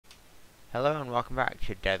Hello and welcome back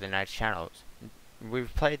to Deadly Knights channels.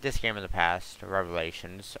 We've played this game in the past,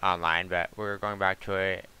 Revelations, online, but we're going back to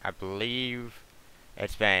it. I believe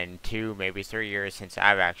it's been 2, maybe 3 years since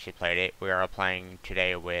I've actually played it. We are playing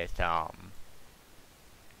today with, I'm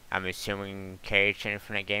assuming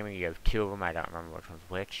khx-infinte Gaming. You have 2 of them, I don't remember which one's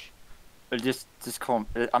which. Just call.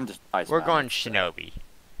 I'm just Iceman. We're going Shinobi.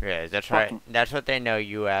 Yeah, that's right. That's what they know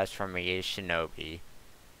you as from me, is Shinobi.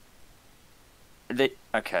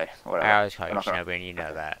 Okay, whatever. I always call you Shinobi, and you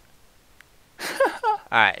know that.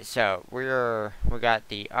 Alright, so we got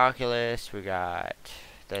the Oculus, we got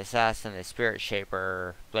the Assassin, the Spirit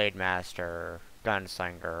Shaper, Blade Master,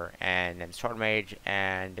 Gunslinger, and then Sword Mage,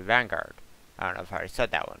 and the Vanguard. I don't know if I already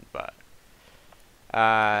said that one, but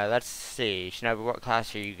let's see. Shinobi, what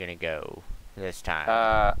class are you gonna go this time?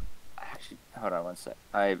 Actually, hold on one sec.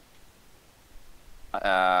 I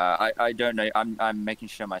don't know. I'm making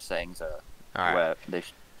sure my sayings are where they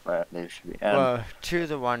should be. Well, to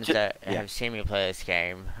the ones that have seen me play this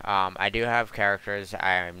game, I do have characters.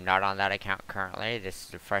 I'm not on that account currently. This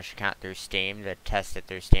is a fresh account through Steam, to test it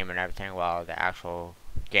through Steam and everything while the actual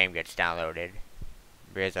game gets downloaded.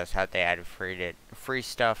 Because that's how they add free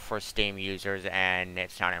stuff for Steam users, and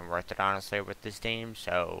it's not even worth it, honestly, with the Steam.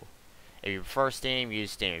 So, if you prefer Steam,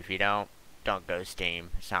 use Steam. If you don't go Steam.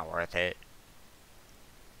 It's not worth it.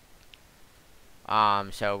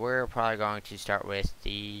 So we're probably going to start with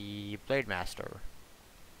the Blade Master.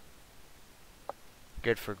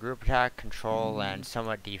 Good for group attack, control, and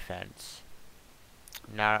somewhat defense.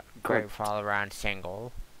 Not great for all around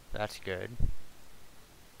single. That's good.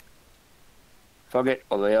 Fog it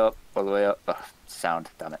all the way up, all the way up. Oh, sound,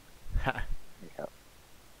 damn it.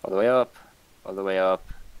 All the way up, all the way up,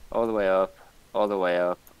 all the way up, all the way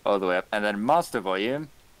up, all the way up, and then master volume.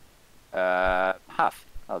 Half.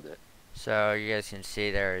 I'll do it. So you guys can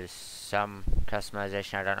see there's some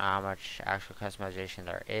customization. I don't know how much actual customization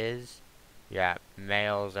there is. You got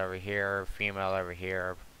males over here, female over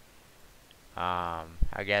here. I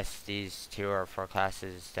guess these 2 are for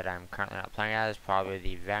classes that I'm currently not playing as. Probably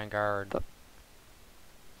the Vanguard.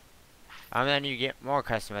 And then you get more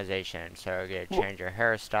customization. So you get to change your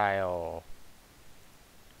hairstyle,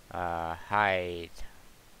 height.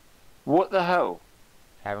 What the hell?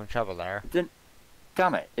 Having trouble there.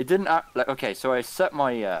 Damn it! It didn't act like. Okay, so I set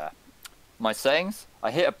my my settings.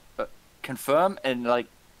 I hit a confirm, and like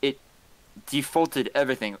it defaulted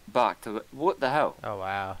everything back to what the hell? Oh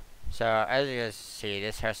wow! So as you guys see,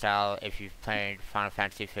 this hairstyle, if you've played Final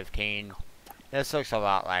Fantasy 15, this looks a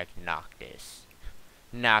lot like Noctis.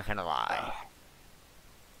 Not gonna lie.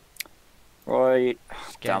 Right.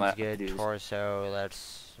 Skin's good. Torso.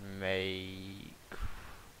 Let's make.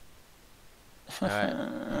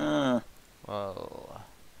 Alright. Whoa.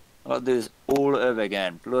 I'll do this all over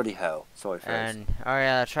again. Bloody hell. Sorry, friends. And, oh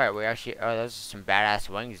yeah, that's right. We actually, those are some badass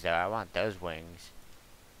wings, though. I want those wings.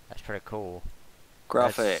 That's pretty cool.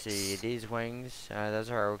 Graphics. Let's see, these wings, those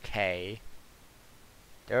are okay.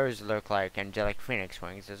 Those look like angelic phoenix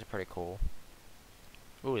wings. Those are pretty cool.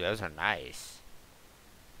 Ooh, those are nice.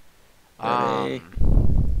 Ready?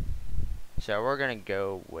 So we're gonna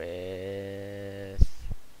go with...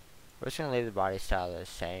 We're just gonna leave the body style the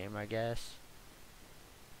same, I guess.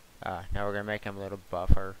 Now we're gonna make him a little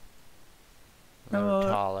buffer, a little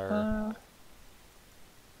taller.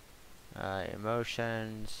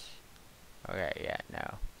 Emotions. Okay, yeah,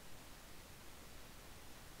 no.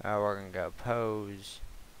 We're gonna go pose.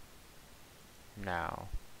 No.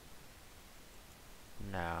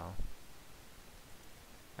 No.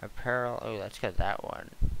 Apparel. Oh, let's get that one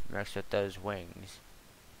mixed with those wings.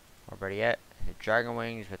 Or better yet, the dragon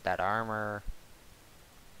wings with that armor.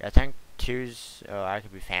 Yeah, I think 2's. Oh, I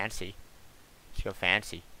could be fancy. Let's go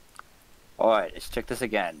fancy. Alright, let's check this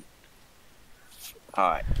again.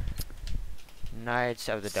 Alright. Knights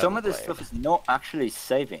of the Double Some of this Blade. stuff is not actually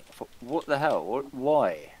saving. What the hell?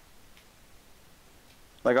 Why?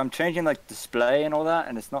 Like, I'm changing, like, display and all that,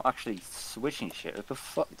 and it's not actually switching shit. What the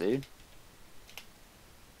fuck, dude?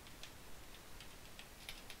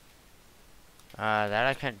 That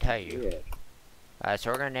I couldn't tell you. Yeah.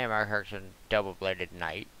 So we're gonna name our character Double Bladed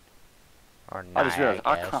Knight. Or Knight, I just realized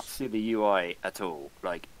I guess. can't see the UI at all.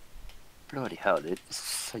 Like, bloody hell, dude. This is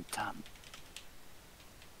so dumb.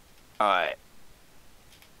 Alright.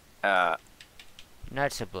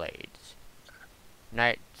 Knights of Blades.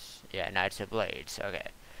 Knights of Blades. Okay.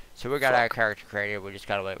 So we got our character created. We just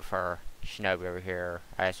gotta wait for Shinobi over here.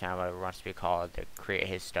 I assume whatever wants to be called to create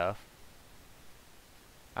his stuff.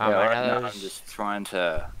 Yeah, right now I'm just trying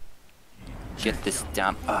to get this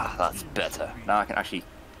down. Ah, that's better. Now I can actually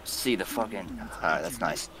see the fucking. Alright, that's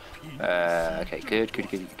nice. Okay,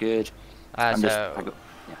 good. So,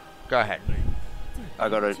 Go ahead. I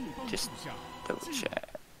gotta just double check.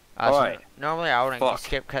 So Alright. normally I wouldn't Fuck.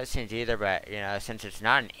 skip cutscenes either, but you know, since it's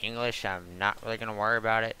not in English, I'm not really gonna worry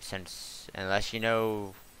about it. Since unless you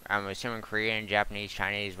know, I'm assuming Korean, Japanese,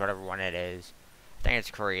 Chinese, whatever one it is. I think it's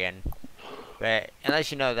Korean. But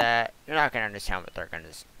unless you know that, you're not gonna understand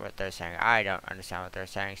what they're saying. I don't understand what they're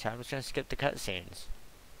saying, so I'm just gonna skip the cutscenes.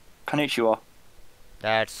 Konnichiwa.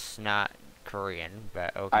 That's not Korean,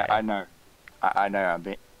 but okay. I know. I know. I'm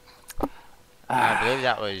being. I believe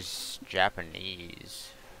that was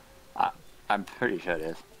Japanese. I'm pretty sure it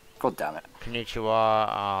is. God damn it.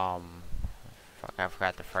 Konnichiwa. Fuck, I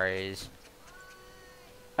forgot the phrase.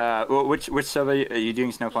 Which server are you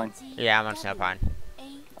doing, Snowpine? Yeah, I'm on Snowpine.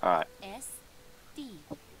 Alright.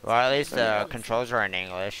 Well, at least the controls are in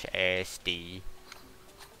English. ASD.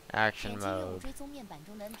 Action mode.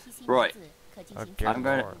 Right. Oh, dear I'm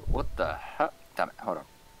going to. Lord. What the hell? Damn it. Hold on.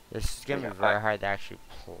 This is gonna be very hard to actually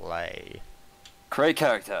play. Create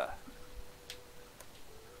character.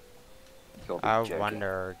 I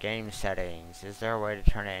wonder, game settings. Is there a way to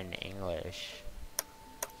turn it into English?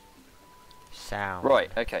 Sound.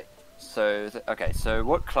 Right. Okay. So So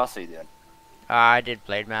what class are you doing? I did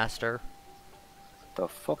Blade Master. The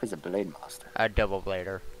fuck is a blade master? A double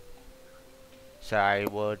blader. So I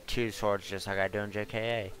would 2 swords just like I do in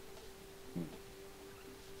JKA.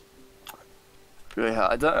 Yeah,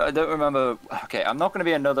 I don't remember. Okay, I'm not gonna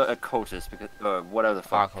be another occultist because whatever the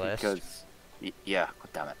fuck. Occultist. Because yeah, god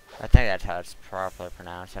damn it. I think that's how it's properly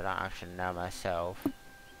pronounced. I don't actually know myself.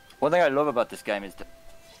 One thing I love about this game is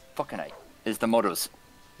the models.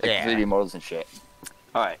 Like, Yeah. 3D models and shit.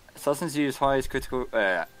 All right, assassins use highest critical.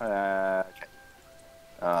 Okay.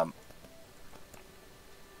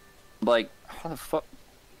 Like how the fuck?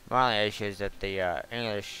 One of the issues is that the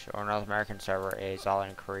English or North American server is all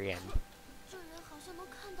in Korean.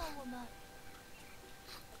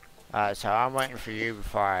 So I'm waiting for you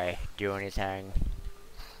before I do anything.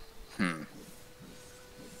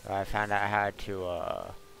 I found out how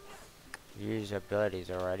to use abilities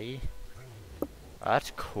already. Oh,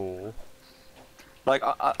 that's cool. Like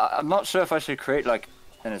I'm not sure if I should create like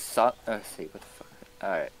an assassin. Let's see what the fuck. All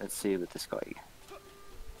right, let's see what this guy.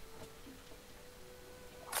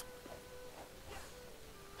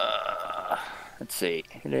 Let's see.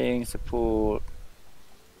 Healing, support.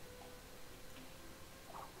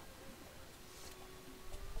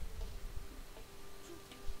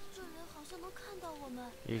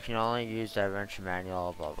 You can only use the adventure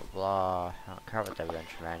manual, blah blah blah. I don't care about the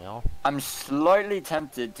adventure manual. I'm slightly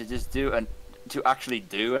tempted to just actually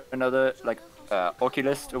do another like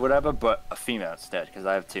Oculist or whatever, but a female instead, because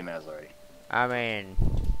I have 2 males already. I mean,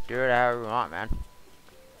 do it however you want, man.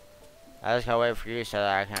 I just gotta wait for you so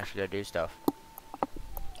that I can actually go do stuff.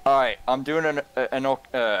 Alright, I'm doing an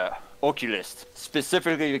Oculist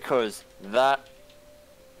specifically because that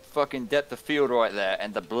fucking depth of field right there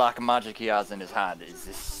and the black magic he has in his hand is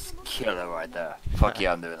this killer right there. Fuck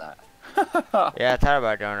yeah, I'm doing that. Yeah, I thought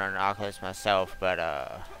about doing an Oculus myself, but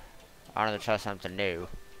I wanted to try something new.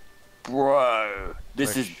 Bro,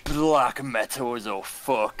 this is black metal as all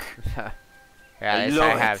fuck. Yeah, at least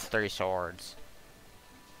I have 3 swords.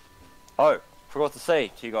 Oh, forgot to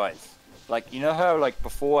say to you guys. Like, you know how, like,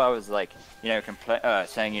 before I was, like, you know,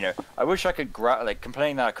 saying, you know, I wish I could growl, like,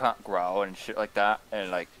 complaining that I can't growl and shit like that, and,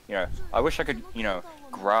 like, you know, I wish I could, you know,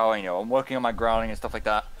 growl, you know, I'm working on my growling and stuff like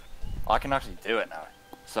that. I can actually do it now.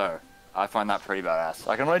 So, I find that pretty badass.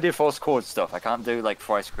 I can only do false chord stuff. I can't do, like,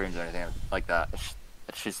 fry screams or anything like that.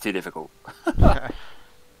 It's just too difficult.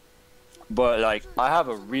 But, like, I have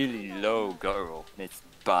a really low guttural, and it's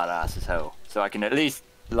badass as hell. So I can at least,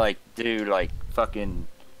 like, do, like, fucking,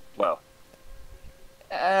 well...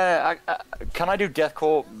 can I do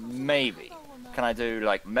deathcore? Maybe. Can I do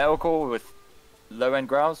like metalcore with low-end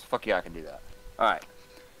growls? Fuck yeah, I can do that. Alright.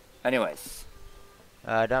 Anyways.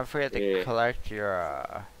 Don't forget to collect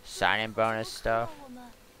your sign-in bonus stuff.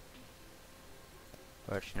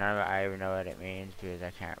 Which none of it, I even know what it means because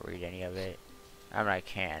I can't read any of it. I mean, I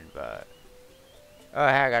can, but... Oh,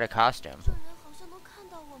 hey, I got a costume.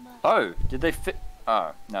 Oh, did they fit?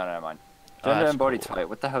 Oh, no, never mind. Gender and body type.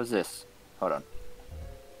 What the hell is this? Hold on.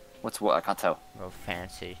 What's what? I can't tell. Oh,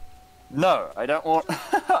 fancy. No, I don't want...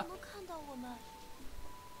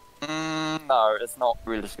 no, it's not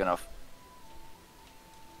realistic enough.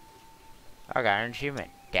 I got an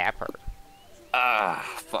achievement. Dapper. Ah,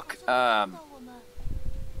 fuck.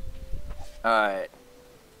 Alright.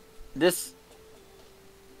 This...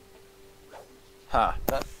 Huh.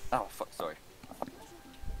 That... Oh, fuck, sorry.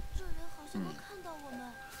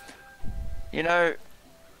 You know...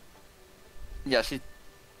 Yeah, she's...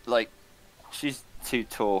 Like... She's too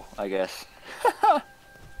tall, I guess.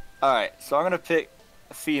 Alright, so I'm gonna pick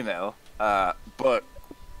a female, but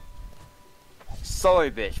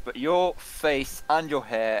sorry bitch, but your face and your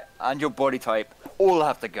hair and your body type all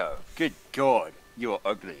have to go. Good god, you're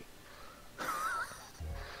ugly.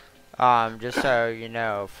 Just so you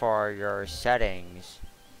know, for your settings,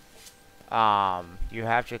 you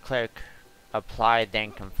have to click apply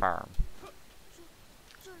then confirm.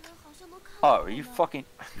 Oh, are you fucking...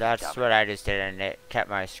 That's what I just did, and it kept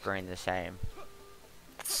my screen the same.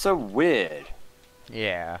 It's so weird.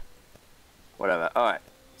 Yeah. Whatever. Alright.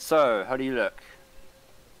 So, how do you look?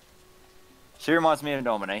 She reminds me of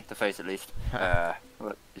Nominee, the face at least.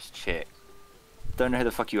 What this chick? Don't know who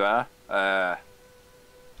the fuck you are.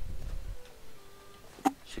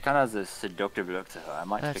 She kind of has a seductive look to her. I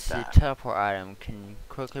might pick that. Let's see, teleport item can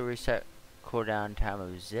quickly reset cooldown time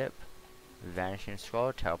of zip. Vanishing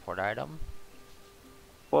scroll, teleport item.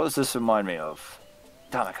 What does this remind me of?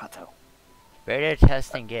 Damn, I can't tell. Beta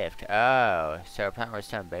testing gift. Oh, so apparently we're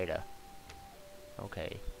still in beta.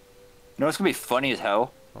 Okay. You know what's gonna be funny as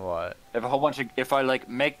hell? What? If a whole bunch of if I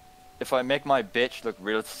make my bitch look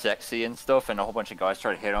real sexy and stuff, and a whole bunch of guys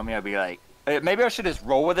try to hit on me, I'd be like, maybe I should just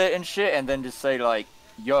roll with it and shit, and then just say like,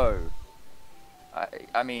 yo.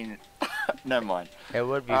 I mean, never mind. It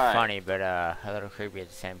would be funny, but a little creepy at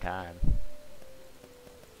the same time.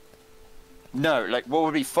 No, like what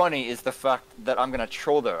would be funny is the fact that I'm gonna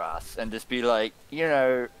troll their ass and just be like, you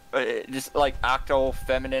know, just like act all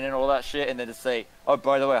feminine and all that shit, and then just say, oh,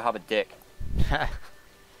 by the way, I have a dick.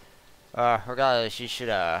 Regardless, you should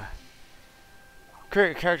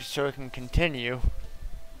create a character so it can continue.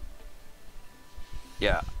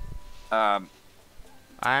 Yeah. I'm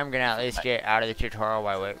gonna at least get out of the tutorial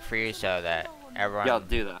while I wait for you, so that everyone I'll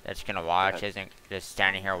do that. that's gonna watch isn't just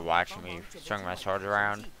standing here watching me swing my sword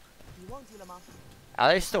around.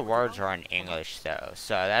 At least the words are in English though,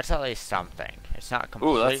 so that's at least something. It's not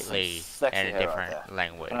completely in a different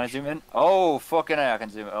language. Can I zoom in? Oh, fucking hell, I can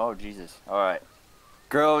zoom in. Oh, Jesus. Alright.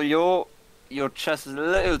 Girl, your chest is a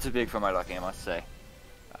little too big for my liking, I must say.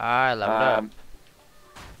 I leveled up.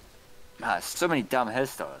 Man, so many damn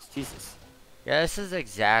hairstyles. Jesus. Yeah, this is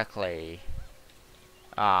exactly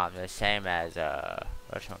the same as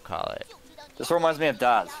whatchamacallit. This reminds me of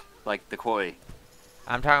Daz, like the Koi.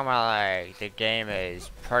 I'm talking about like the game is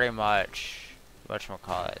pretty much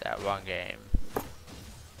whatchamacallit, that one game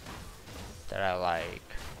that I like.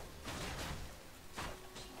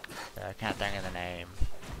 That I can't think of the name.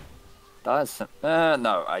 That is some,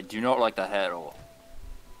 no, I do not like that hair at all.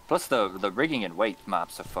 Plus the rigging and weight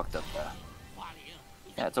maps are fucked up there.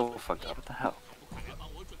 Yeah, it's all fucked up. What the hell?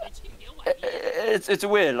 It's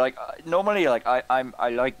weird. Like normally, like I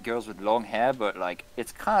like girls with long hair, but like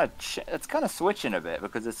it's kind of switching a bit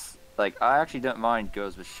because it's like I actually don't mind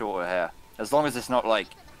girls with shorter hair as long as it's not like,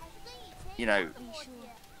 you know,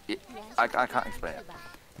 I can't explain it.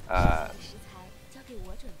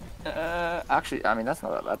 Actually, I mean that's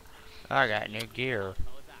not that bad. I got new gear.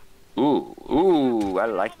 Ooh, I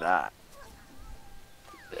like that.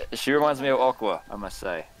 She reminds me of Aqua, I must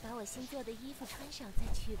say.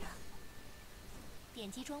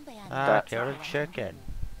 Ah, killed a chicken.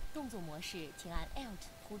 What's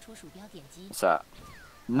that?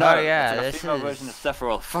 No, yeah, it's this a female is version of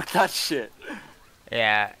Sephiroth. Fuck that shit.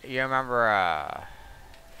 Yeah, you remember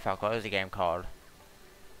fuck, what was the game called?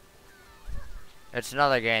 It's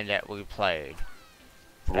another game that we played.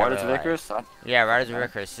 Riders of Icarus? Yeah, Riders of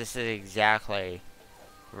Icarus. This is exactly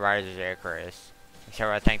Riders of Icarus. Except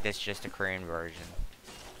I think this is just a Korean version.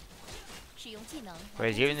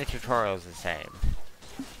 Whereas even the tutorial is the same.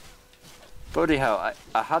 Bloody hell,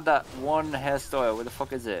 I had that one hairstyle, where the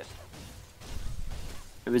fuck is it?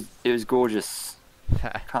 It was gorgeous.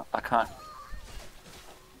 I can't.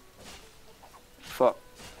 Fuck.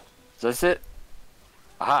 Is this it?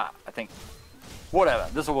 Aha, I think. Whatever,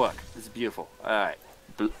 this'll work. This is beautiful. Alright.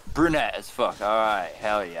 Brunette as fuck. Alright,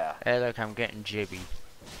 hell yeah. Hey look, I'm getting jibby.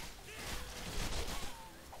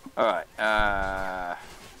 Alright, I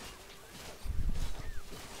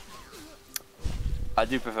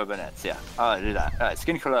do prefer brunettes, yeah. I'll do that. Alright,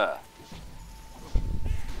 skin color.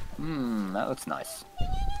 That looks nice.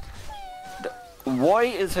 Why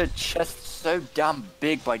is her chest so damn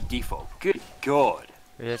big by default? Good god.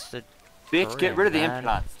 It's the Bitch, get rid of the man.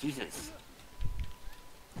 implants. Jesus.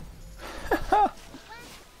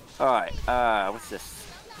 Alright, what's this?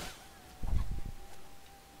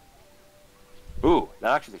 Ooh,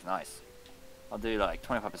 that actually looks nice. I'll do like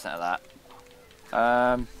 25% of that.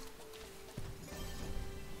 Well,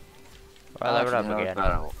 level up again.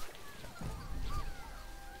 Better.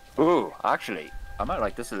 Ooh, actually, I might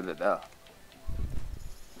like this a little bit better.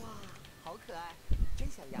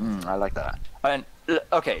 I like that. And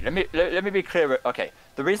okay, let me be clear. Okay,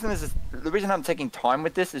 the reason I'm taking time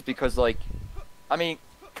with this is because like, I mean,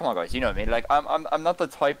 come on guys, you know what I mean. Like I'm not the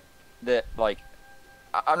type that like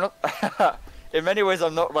I'm not. In many ways,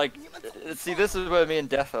 I'm not like. See, this is where me and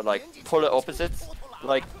Death are like polar opposites.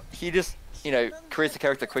 Like he just creates a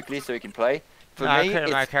character quickly so he can play. For no, I me,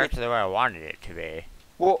 created my character the way I wanted it to be.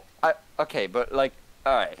 well, okay, but like,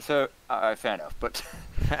 all right, so fair enough. But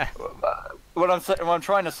what I'm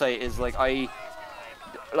trying to say is like I'm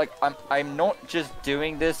not just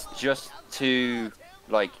doing this just to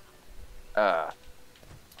like to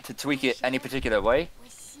tweak it any particular way.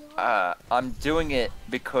 I'm doing it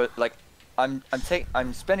because like I'm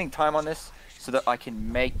spending time on this so that I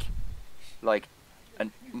can make like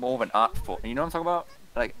more of an art form. You know what I'm talking about?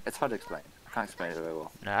 Like it's hard to explain. I can't explain it very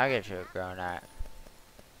well. No, I get you going at.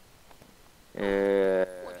 I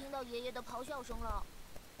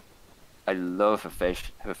love her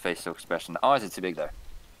facial expression. The eyes are too big though.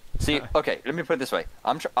 See, okay, let me put it this way.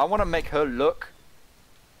 I want to make her look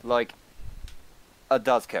like a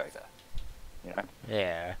Daz character. You know?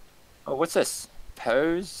 Yeah. Oh, what's this?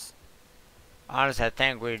 Pose? Honestly, I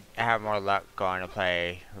think we'd have more luck going to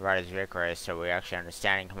play Riders of Icarus so we actually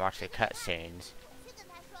understand and can watch the cutscenes.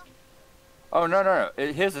 Oh no.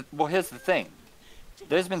 Here's the thing.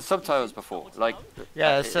 There's been subtitles before, like.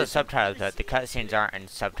 Yeah, there's still subtitles, but the cutscenes aren't in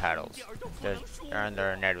subtitles. They're in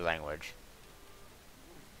their native language.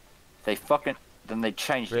 Then they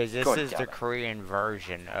changed Because it. this is the Korean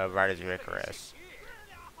version of Riders of Icarus.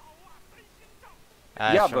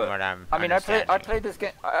 Yeah, but I mean, I played this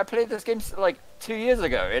game. I played this game like 2 years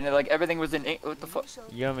ago, and like everything was in English. What the fuck?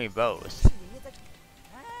 You and me both.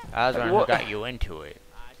 I was the one who got you into it.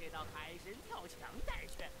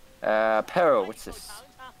 Peril, what's this?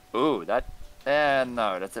 Ooh, that.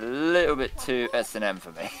 No, that's a little bit too S&M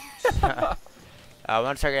for me.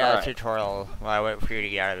 Once I get out of the tutorial, while I wait for you to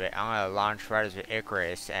get out of it, I'm gonna launch Riders of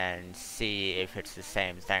Icarus and see if it's the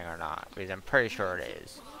same thing or not, because I'm pretty sure it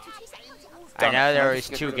is. I know there was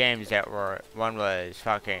two games that were, one was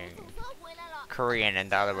fucking Korean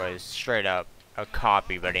and the other was straight up a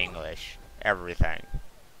copy but English. Everything.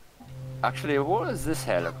 Actually, what does this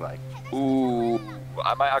hair look like? Ooh,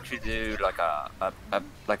 I might actually do like a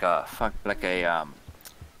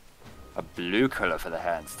blue color for the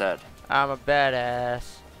hair instead. I'm a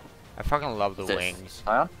badass. I fucking love the wings.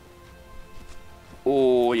 Ion?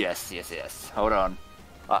 Oh yes. Hold on.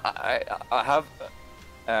 I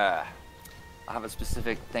have a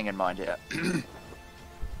specific thing in mind here.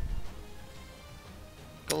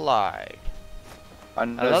 Glide. I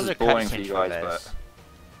know this is boring for you guys, but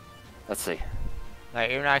let's see.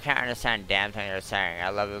 Like, even though I can't understand damn thing they're saying, I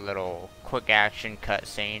love the little quick action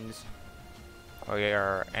cutscenes where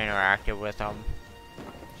you're interactive with them.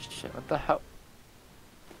 Shit, what the hell?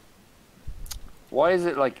 Why is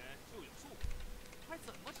it like?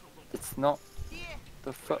 It's not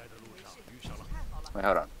the fuck. Wait,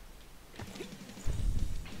 hold on.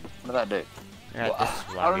 What did that do? Yeah,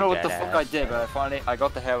 well, I don't know what the fuck I did, but I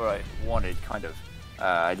got the hair where I wanted, kind of.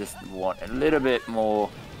 I just want a little bit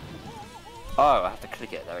more. Oh, I have to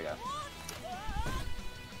click it. There we go.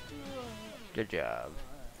 Good job.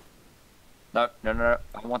 No. I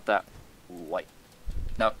want that white.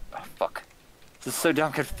 No, oh, fuck. This is so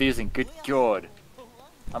damn confusing. Good god.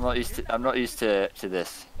 I'm not used to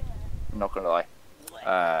this. I'm not gonna lie.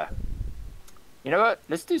 You know what?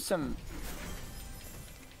 Let's do some.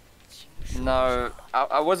 No,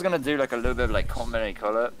 I was gonna do like a little bit of like combination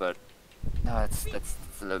color, but no, it's a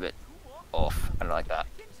little bit off. I don't like that.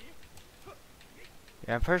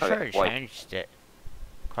 Yeah, I'm pretty sure it changed it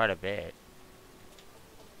quite a bit.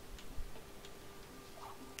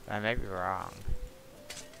 I may be wrong.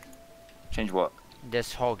 Change what?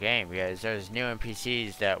 This whole game, because there's new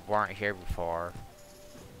NPCs that weren't here before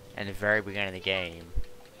in the very beginning of the game.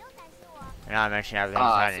 And not to mention everything's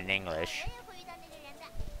not in English.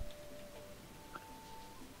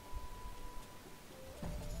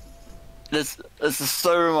 This is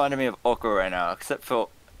so reminding me of Okko right now, except for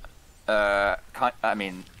I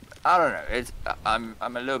mean, I don't know. It's I'm a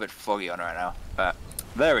little bit foggy on it right now, but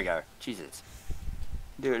there we go. Jesus,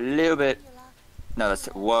 do a little bit. No, that's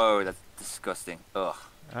disgusting. Ugh.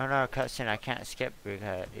 Oh no, cutscene I can't skip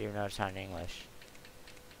because even though it's not in English.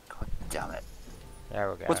 God damn it. There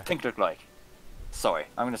we go. What's pink look like? Sorry,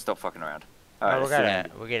 I'm gonna stop fucking around. Oh,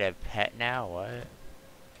 we get a pet now. What?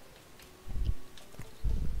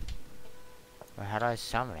 Well, how do I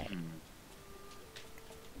summon it?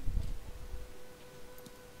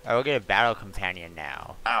 Oh, we'll get a battle companion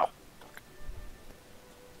now. Ow.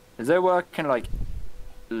 Is there where I can like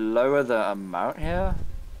lower the amount here?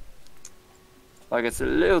 Like it's a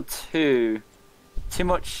little too too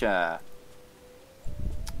much.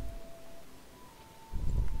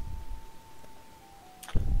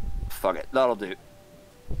 Fuck it, that'll do.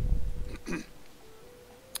 You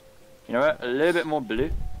know what? A little bit more blue.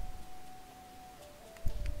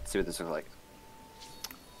 Let's see what this looks like.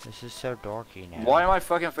 This is so dorky now. Why am I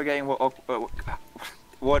fucking forgetting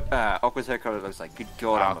what Aqua's hair color looks like? Good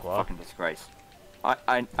God, I'm a fucking disgrace.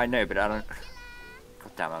 I know, but I don't.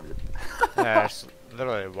 God damn, I'm. Yeah, it's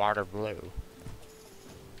literally water blue.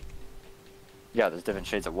 Yeah, there's different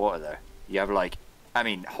shades of water there. You have like, I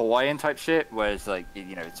mean, Hawaiian type shit, where it's like,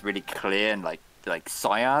 you know, it's really clear and like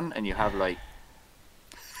cyan, and you have like.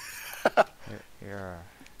 Yeah.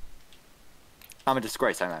 I'm a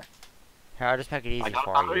disgrace, I know. Here, I'll just make it easy for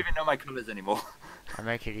you. I don't even know my colors anymore. I'll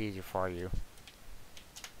make it easy for you.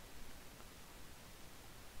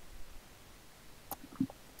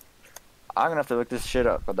 I'm gonna have to look this shit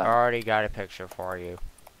up. I already got a picture for you.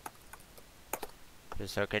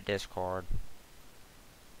 Just look at Discord.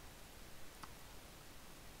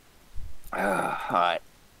 Alright.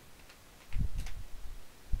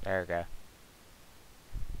 There we go.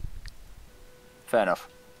 Fair enough.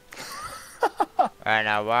 Alright,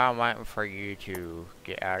 now while I'm waiting for you to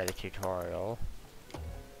get out of the tutorial.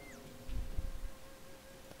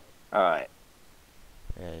 Alright.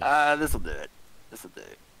 This'll do it. This'll do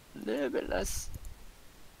it. A little bit less.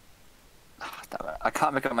 Damn it. I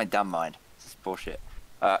can't make up my damn mind. This is bullshit.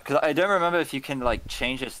 Cause I don't remember if you can like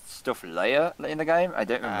change this stuff later in the game. I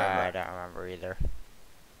don't remember. I don't remember either.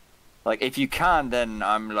 Like if you can, then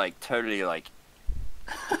I'm like totally like.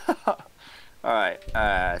 Alright,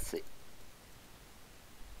 let's see.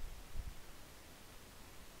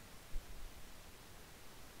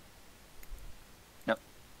 Nope.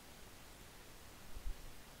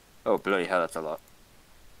 Oh bloody hell, that's a lot.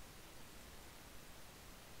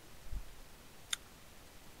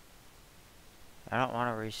 I don't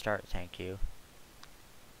want to restart, thank you.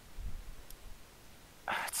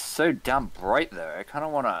 It's so damn bright though. I kind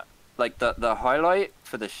of want to, like the highlight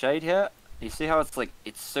for the shade here. You see how it's like,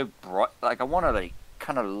 it's so bright. Like I want to like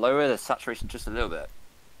kind of lower the saturation just a little bit.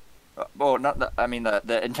 Well, not the, I mean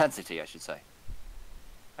the intensity, I should say.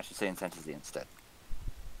 I should say intensity instead.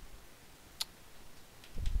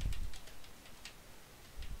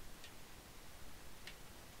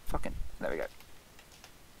 Fucking, there we go.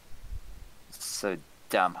 It's so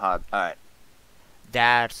damn hard. Alright.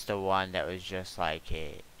 That's the one that was just like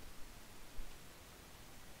it.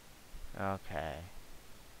 Okay.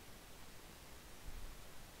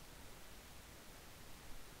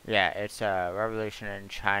 Yeah, it's Revolution in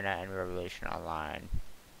China and Revolution Online.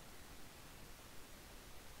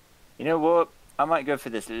 You know what? I might go for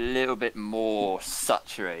this little bit more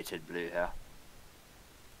saturated blue here.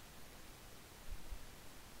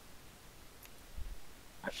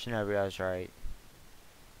 Shinobi, I was right.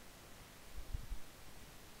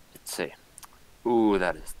 Let's see. Ooh,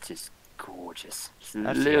 that is just gorgeous. Just a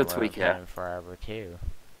That's little tweak here. Forever too.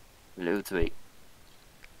 Little tweak.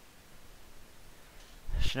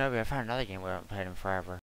 Shinobi, I found another game we haven't played in forever.